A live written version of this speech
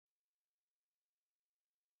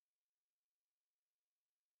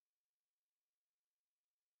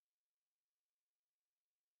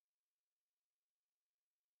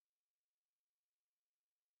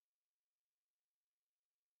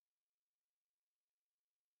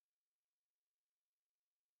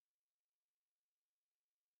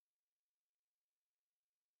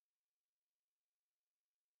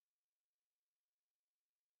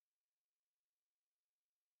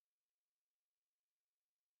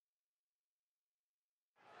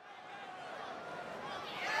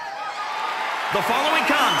The following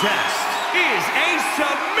contest is a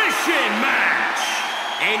submission match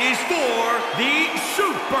and is for the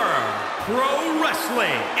Super Pro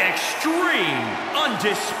Wrestling Extreme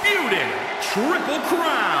Undisputed Triple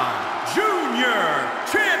Crown Junior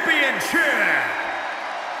Championship.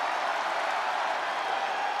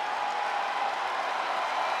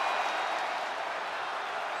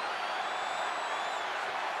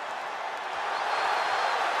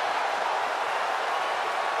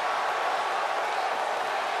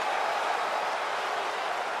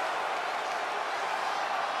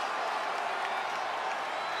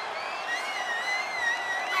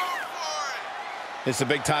 It's a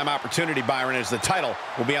big-time opportunity, Byron, as the title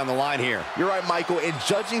will be on the line here. You're right, Michael, and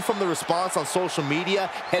judging from the response on social media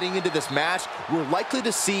heading into this match, we're likely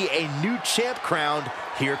to see a new champ crowned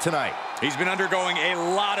here tonight. He's been undergoing a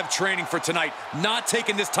lot of training for tonight, not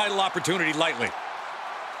taking this title opportunity lightly.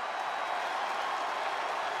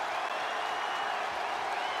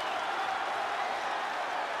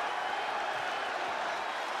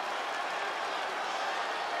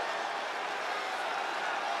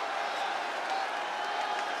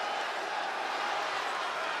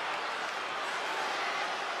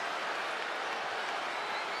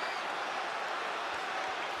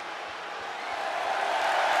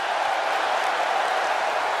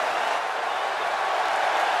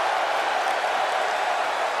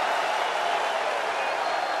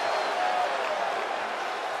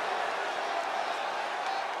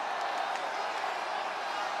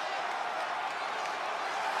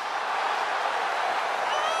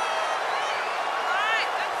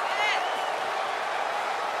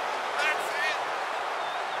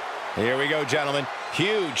 Here we go, gentlemen.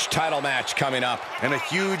 Huge title match coming up. And a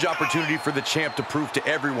huge opportunity for the champ to prove to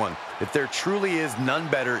everyone that there truly is none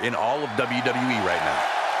better in all of WWE right now.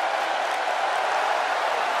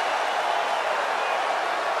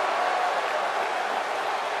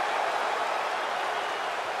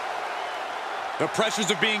 The pressures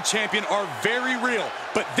of being champion are very real,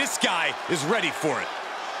 but this guy is ready for it.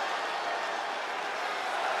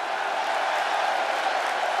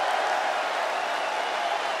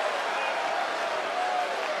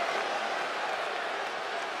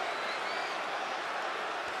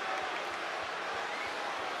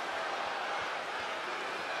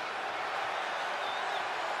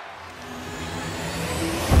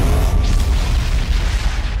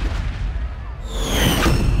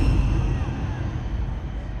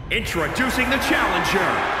 Introducing the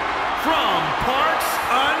challenger from parts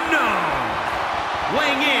unknown,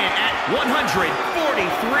 weighing in at 143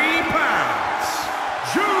 pounds,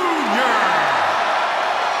 Junior.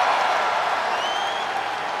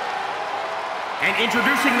 And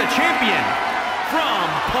introducing the champion from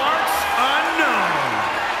parts unknown,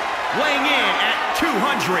 weighing in at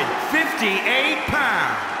 258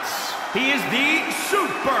 pounds. He is the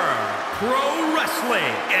Super Pro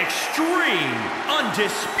Wrestling Extreme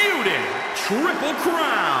Undisputed Triple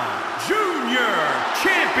Crown Junior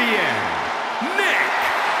Champion, Nick.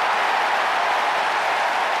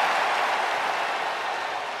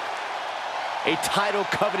 A title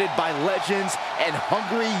coveted by legends and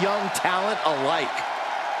hungry young talent alike.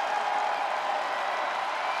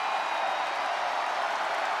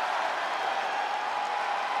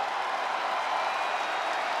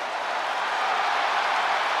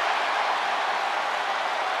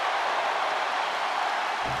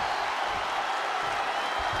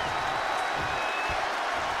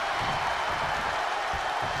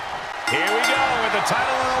 Here we go with the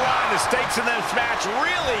title on the line. The stakes in this match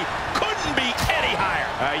really couldn't be any higher.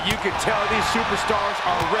 You can tell these superstars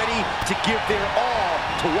are ready to give their all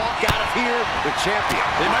to walk out of here the champion.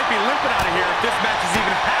 They might be limping out of here if this match is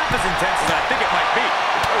even half as intense as I think it might be.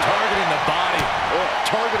 Targeting the body.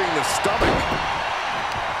 Targeting the stomach.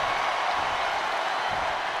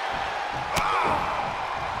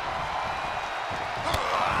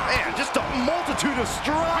 Man, just a multitude of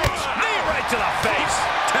strikes. Knee right to the face.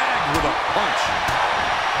 Tagged with a punch.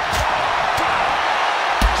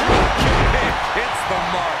 Kick hits the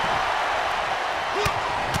mark.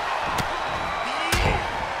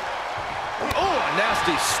 Oh, a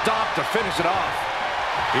nasty stop to finish it off.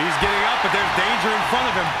 He's getting up, but there's danger in front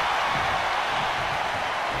of him.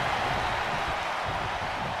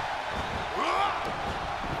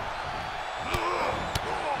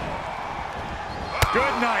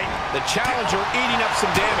 Good night. The challenger eating up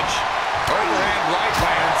some damage. Overhand right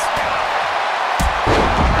lands.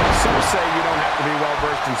 Some say you don't have to be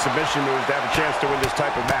well-versed in submission moves to have a chance to win this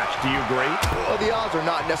type of match. Do you agree? Well, the odds are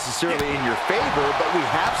not necessarily in your favor, but we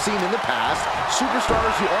have seen in the past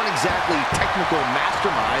superstars who aren't exactly technical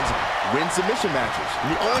masterminds win submission matches.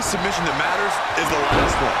 The only submission that matters is the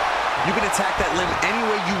last one. You can attack that limb any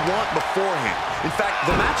way you want beforehand. In fact,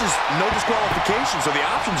 the match is no disqualification, so the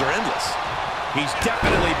options are endless. He's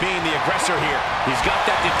definitely being the aggressor here. He's got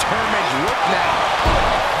that determined look now.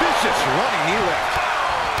 Vicious running knee lift.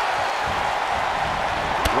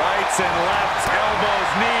 Rights and lefts, elbows,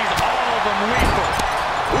 knees, all of them lethal.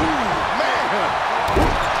 Ooh, man.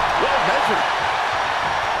 Well measured.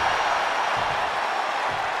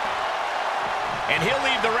 And he'll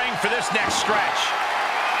leave the ring for this next stretch.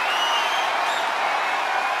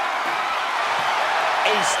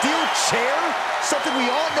 A steel chair? Something we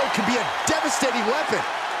all know can be a devastating weapon.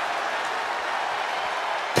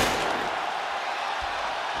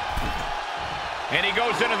 And he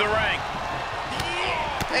goes into the ring.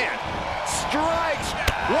 Man, strikes.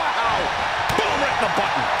 Wow. Boom, right in the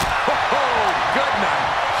button. Oh, good night.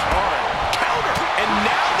 Counter. And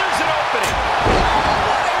now there's an opening.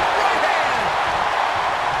 What a right hand.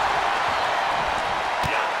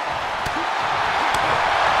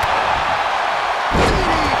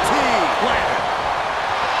 DDT. Landed.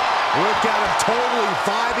 Look at him totally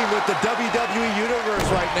vibing with the WWE Universe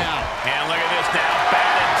right now. And look at this now.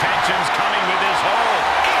 Bad intentions coming with this hold.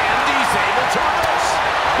 And he's able to reverse.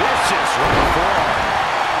 Vicious right forward.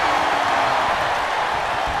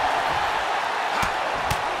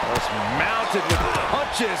 Just mounted with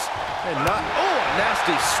punches. And not, oh, a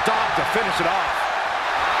nasty stop to finish it off.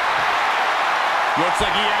 Looks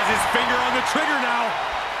like he has his finger on the trigger now.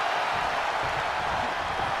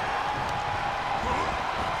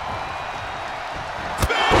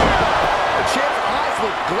 The champ's eyes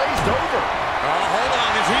look glazed over. Hold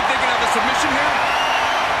on, is he thinking of a submission here?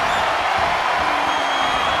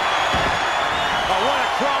 Oh, what a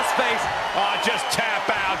crossface. Oh, just tap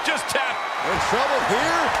out. Just tap. In trouble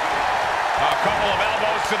here. A couple of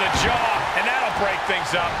elbows to the jaw, and that'll break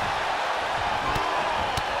things up.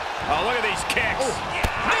 Oh, look at these kicks.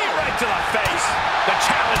 Knee right to the face. The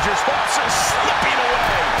challenger's hopes are slipping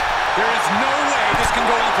away. There is no way this can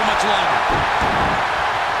go on for much longer.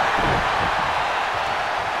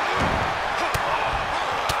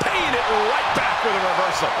 Paying it right back with a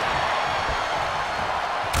reversal.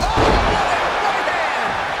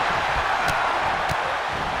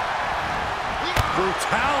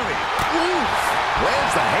 Brutality. Oof.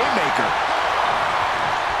 Lands the haymaker.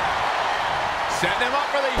 Setting him up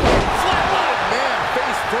for the flatline. Man,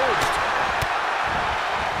 face first.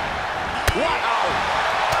 Wow.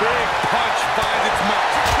 Big punch finds its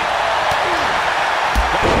mark.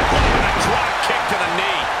 A drop kick to the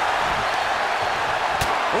knee.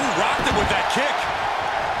 Ooh, rocked him with that kick.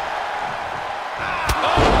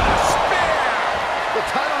 Oh, a spear. The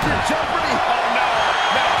title's in jeopardy. Oh, no.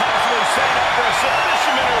 Now possibly setting up for a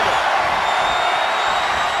submission maneuver.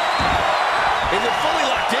 Is it fully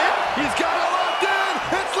locked in? He's got it locked in.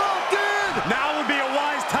 It's locked in. Now would be a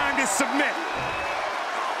wise time to submit.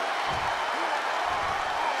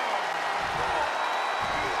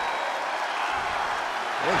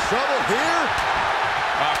 In trouble here.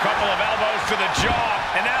 A couple of elbows to the jaw,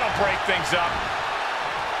 and that'll break things up.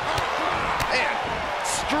 And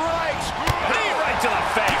strikes. Knee right to the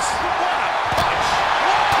face. What a punch.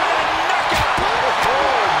 What a knockout.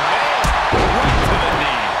 Oh, man. Right to the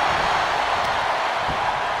knee.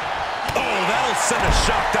 Oh, that'll send a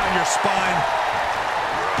shock down your spine.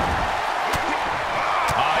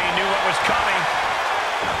 Oh, he knew what was coming.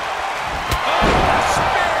 Oh, a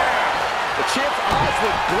spear. The champ's eyes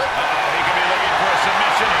look glazed. He could be looking for a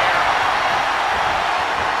submission here.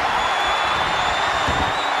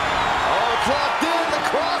 Oh, it's locked in. The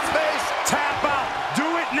crossface. Tap out. Do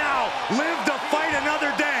it now. Live to fight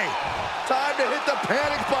another day. Time to hit the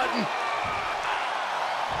panic button.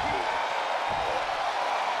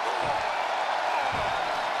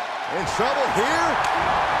 In trouble here.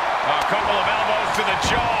 A couple of elbows to the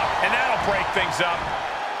jaw, and that'll break things up.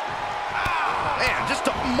 Man, just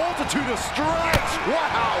a multitude of strikes.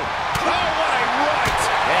 Wow. Oh, what a right.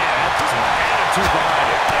 Man, that's some attitude behind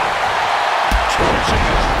it. Catching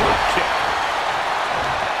a drop kick.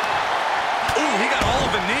 Ooh, he got all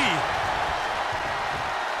of the knee.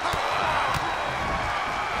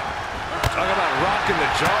 Talk about rocking the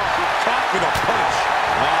jaw. Caught with a punch.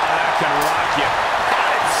 Oh, that can rock you.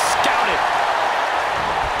 Had it scouted.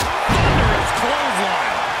 Thunderous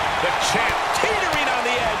clothesline. The champ teetering on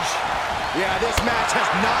the edge. Yeah, this match has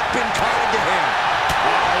not been kind to him.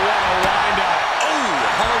 Oh, what a windup. Ooh,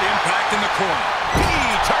 hard impact in the corner.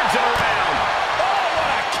 He turns it around. Oh, what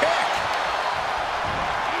a kick.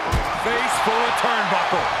 Face full of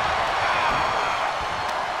turnbuckle.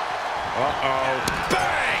 Uh-oh.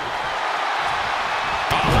 Bang!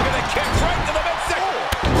 Oh, look at the kicks right to the midsection.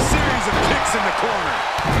 Series of kicks in the corner.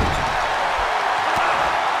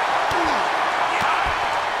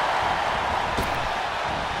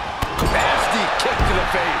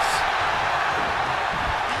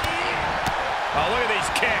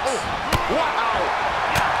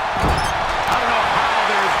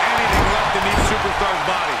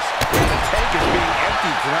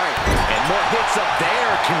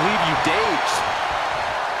 can leave you dazed.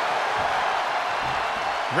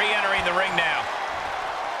 Re-entering the ring now.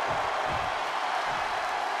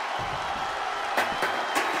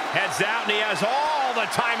 Heads out, and he has all the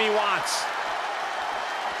time he wants.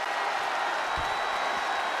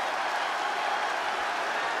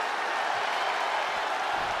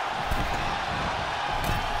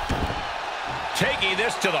 Taking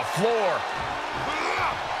this to the floor.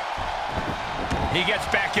 He gets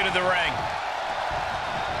back into the ring.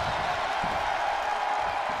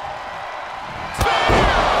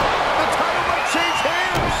 The title might change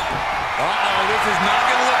hands. Uh-oh, this is not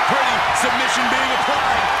going to look pretty. Submission being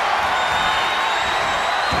applied.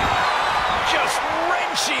 Just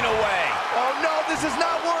wrenching away. Oh no, this is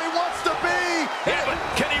not where he wants to be. Yeah, but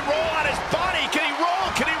can he roll on his body? Can he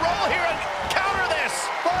roll? Can he roll here and counter this?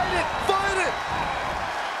 Fight it, fight it.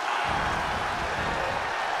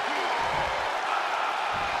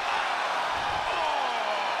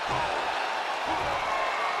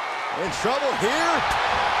 In trouble here.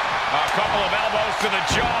 A couple of elbows to the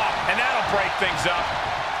jaw, and that'll break things up.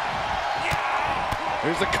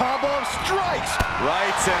 Here's a combo of strikes.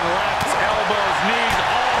 Rights and lefts, elbows, knees,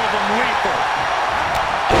 all of them lethal.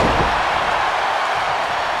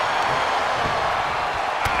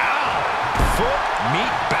 Ow. Foot,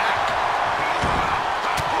 meet back.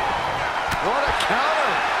 What a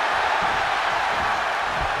counter.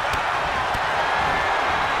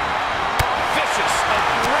 Vicious,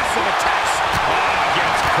 aggressive attacks.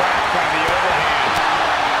 Gets cracked by the overhand.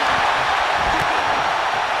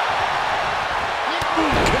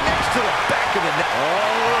 Connects to the back of the neck.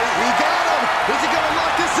 Oh, he got him. Is he going to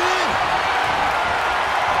lock this in?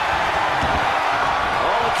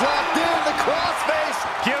 Oh, it's locked in. The crossface.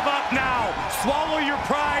 Give up now. Swallow your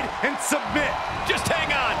pride and submit. Just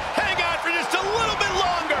hang on. Hang on for just a little bit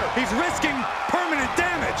longer. He's risking permanent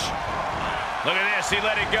damage. Look at this. He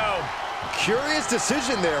let it go. Curious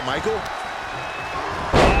decision there, Michael.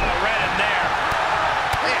 Right in there.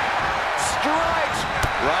 Man, strikes.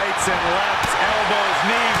 Rights and lefts, elbows,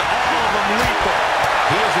 knees, all of them lethal.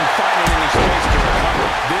 He isn't finding any space to recover.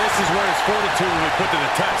 This is where his fortitude will be put to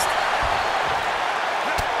the test.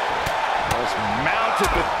 Just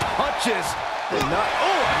mounted with punches. And not,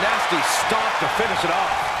 oh, a nasty stop to finish it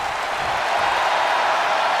off.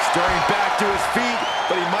 Stirring back to his feet,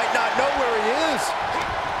 but he might not know where he is.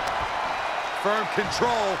 Firm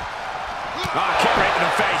control. Kick right in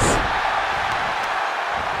the face.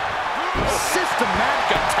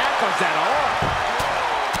 Systematic attack on that arm.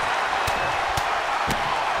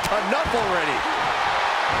 Enough already.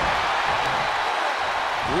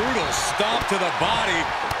 Brutal stomp to the body.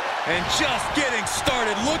 And just getting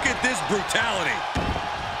started. Look at this brutality.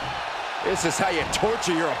 This is how you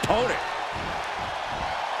torture your opponent.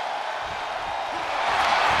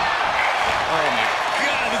 Oh my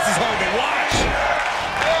God, this is hard to watch.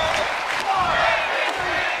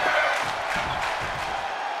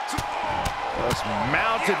 Just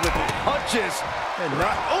mounted with punches. And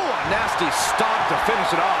not, oh, a nasty stop to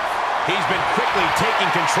finish it off. He's been quickly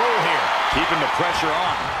taking control here. Keeping the pressure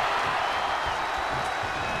on.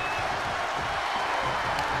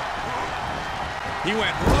 He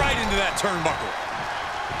went right into that turnbuckle.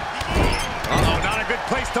 Uh-oh, not a good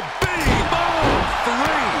place to be. Boom! 3.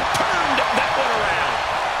 Turned that one around.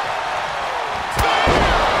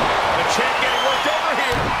 The champ getting worked over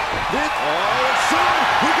here. Oh, soon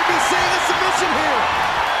we could be seeing a submission here.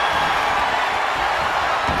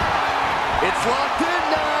 It's locked in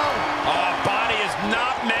now. Our body is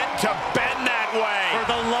not meant to bend that way. For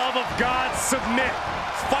the love of God, submit.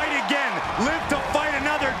 Fight again. Live to fight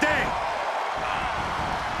another day.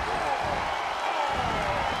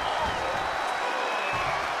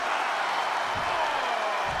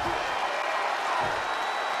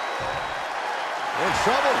 In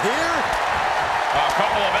trouble here. A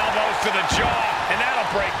couple of elbows to the jaw, and that'll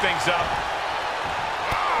break things up.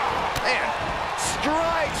 Man,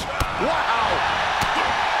 strikes. Wow.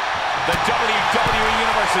 The WWE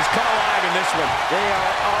Universe has come alive in this one. They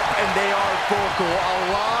are up and they are vocal. A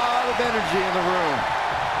lot of energy in the room.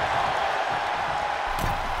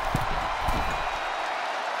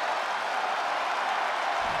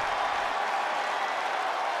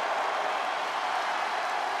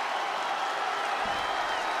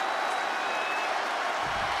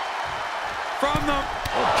 From the...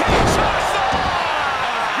 Kinshasa!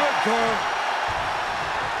 Good call.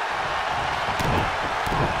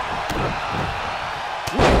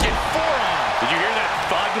 Wicked forearm. Did you hear that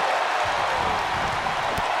thud?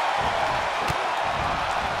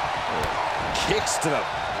 Kicks to the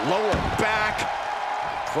lower back.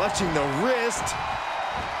 Clutching the wrist.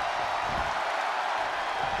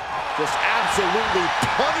 Just absolutely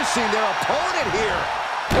punishing their opponent here.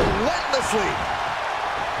 Relentlessly.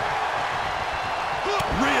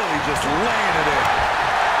 Really just laying it in.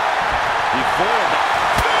 Before that.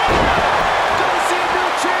 Gonna see a new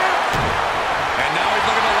champ. And now he's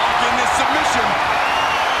looking to lock in this submission.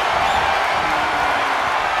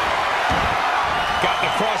 Got the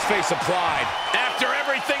crossface applied. After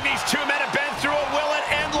everything these two men have been through, will it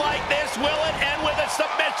end like this? Will it end with a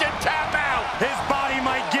submission tap out? His body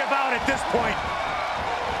might give out at this point.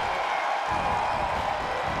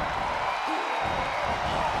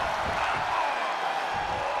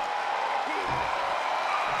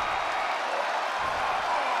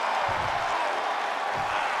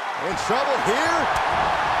 In trouble here.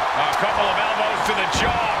 A couple of elbows to the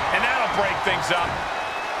jaw, and that'll break things up.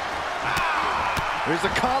 Here's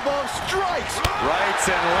a combo of strikes. Rights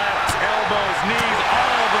and lefts, elbows, knees,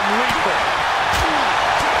 all of them lethal.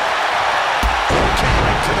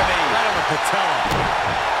 Right to the knee. Right on the patella.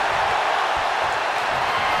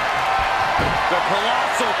 The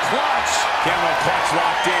colossal clutch. Camel clutch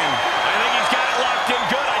locked in. I think he's got it locked in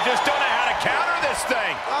good. I just don't know how to counter this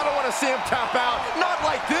thing. I don't want to see him tap out. Not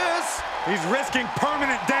like this. He's risking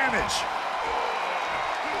permanent damage.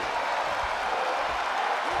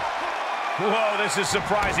 Whoa, this is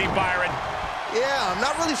surprising, Byron. Yeah, I'm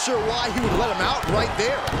not really sure why he would let him out right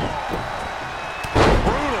there.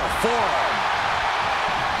 Brutal forearm.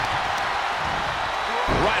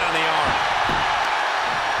 Right on the arm.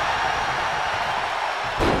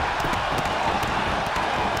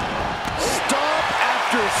 Stomp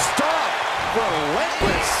after stomp.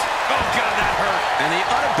 Relentless. Oh, God, that hurt. And the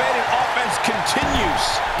unabated offense continues.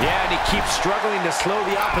 Yeah, and he keeps struggling to slow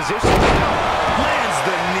the opposition down. Lands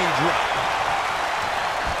the knee drop.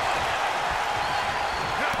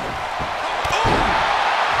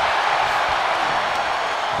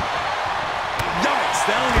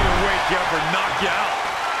 That'll either wake you up or knock you out.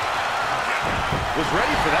 Was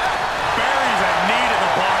ready for that. Buries a knee to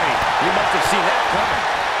the body. You must have seen that coming.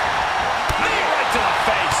 Knee right to the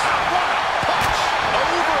face. What a punch.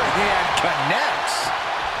 Overhand connects.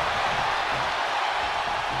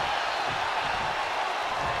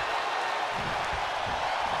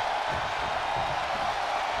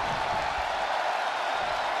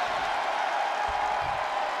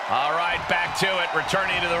 All right, back to it.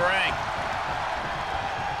 Returning to the ring.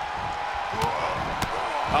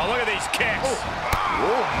 Oh, look at these kicks.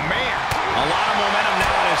 Oh, man. A lot of momentum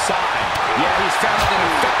now on his side. Yeah, he's found an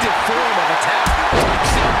effective form of attack.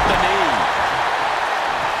 Takes out the knee.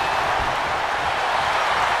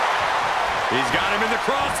 He's got him in the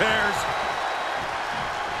crosshairs.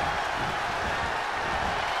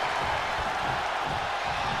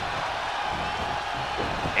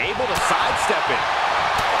 Able to sidestep it.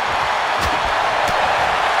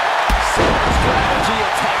 Strategy,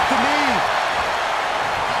 attack the knee.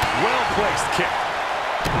 Well-placed kick.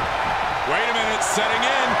 Wait a minute, setting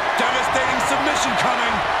in. Devastating submission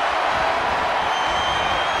coming.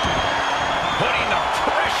 Putting the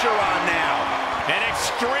pressure on now. An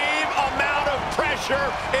extreme amount of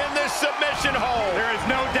pressure in this submission hold. There is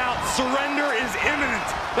no doubt surrender is imminent.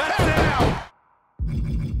 That's it out.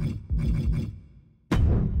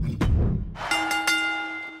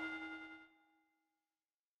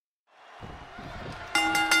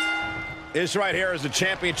 This right here is a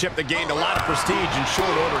championship that gained a lot of prestige in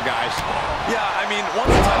short order, guys. Yeah, I mean, once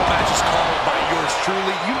the title match is called by yours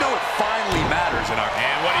truly, you know it finally matters in our...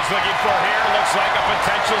 And what he's looking for here looks like a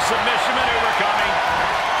potential submission maneuver coming.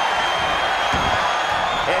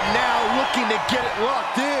 And now looking to get it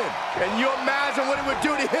locked in. Can you imagine what it would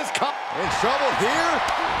do to his In trouble here.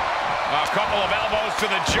 A couple of elbows to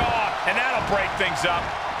the jaw, and that'll break things up.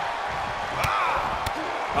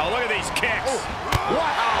 Oh, look at these kicks. Oh,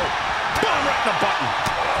 wow. Boom, right in the button.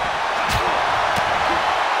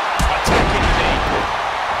 Attacking the knee.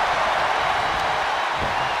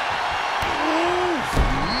 Oof,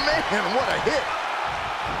 man, what a hit.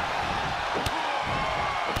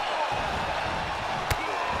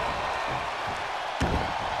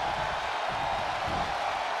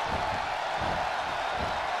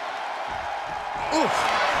 Oof.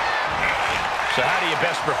 So how do you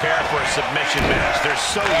best prepare for a submission match? They're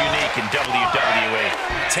so unique in WWE.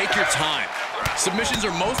 Take your time. Submissions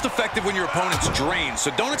are most effective when your opponent's drained,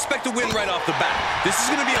 so don't expect to win right off the bat. This is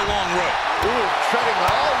going to be a long road. Ooh, treading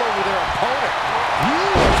all over their opponent.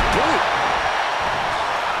 Huge boot.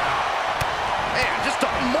 Man, just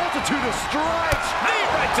a multitude of strikes. Knee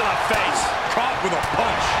right to the face. Caught with a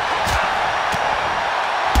punch.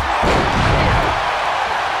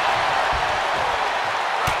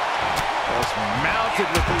 Just mounted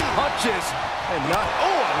with punches and not, oh,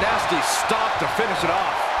 a nasty stop to finish it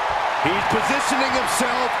off. He's positioning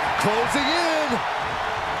himself, closing in.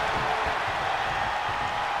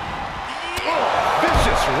 Oh,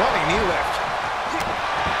 vicious running knee lift.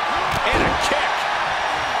 And a kick.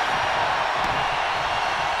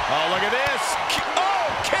 Oh, look at this. Oh,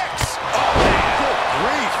 kicks. Oh, man. Good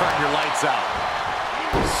grief. Turn your lights out.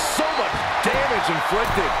 So much damage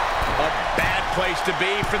inflicted. A bad place to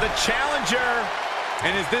be for the challenger.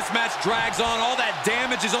 And as this match drags on, all that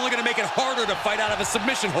damage is only going to make it harder to fight out of a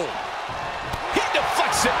submission hold. He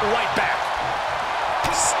deflects it right back.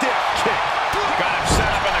 Stiff kick. Got him set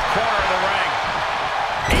up in the corner of the ring.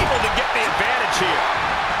 Able to get the advantage here.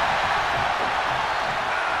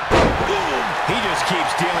 Boom. He just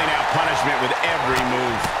keeps dealing out punishment with every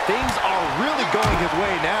move. Things are really going his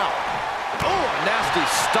way now. Oh, a nasty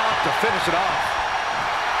stop to finish it off.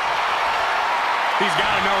 He's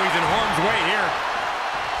got to know he's in harm's way here.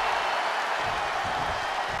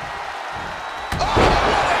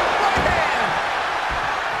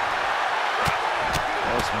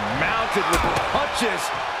 Mounted with punches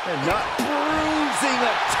and not bruising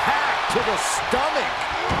attack to the stomach.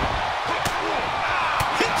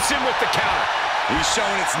 Hits him with the counter. He's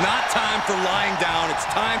showing it's not time for lying down, it's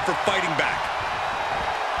time for fighting back.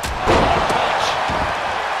 Punch.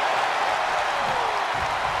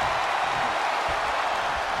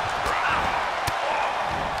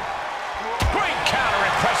 Great counter,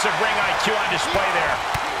 impressive ring IQ on display there.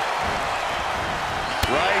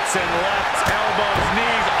 Rights and lefts, elbows,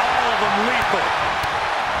 knees, all of them lethal.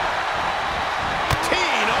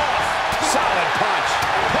 Teeing off. Solid punch.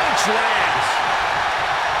 Punch lands.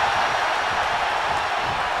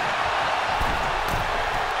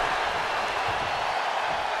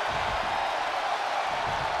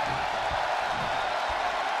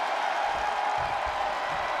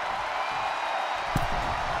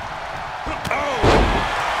 Oh!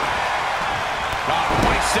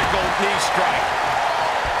 Bicycle knee strike.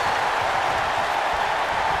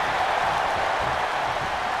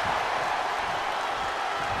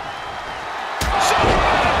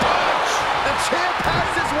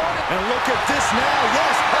 And look at this now,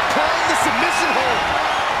 yes, applying the submission hold.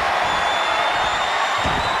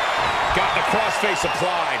 Got the crossface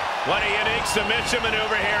applied. What a unique submission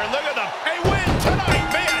maneuver here. Look at them. A win tonight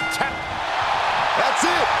via tap. That's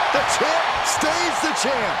it. The champ stays the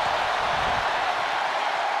champ.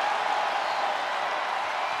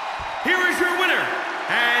 Here is your winner,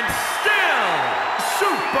 and still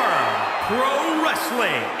Super Pro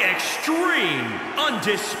Wrestling Extreme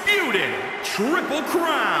Undisputed Triple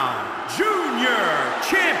Crown Junior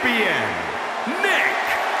Champion, Nick.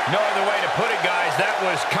 No other way to put it, guys. That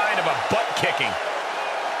was kind of a butt kicking.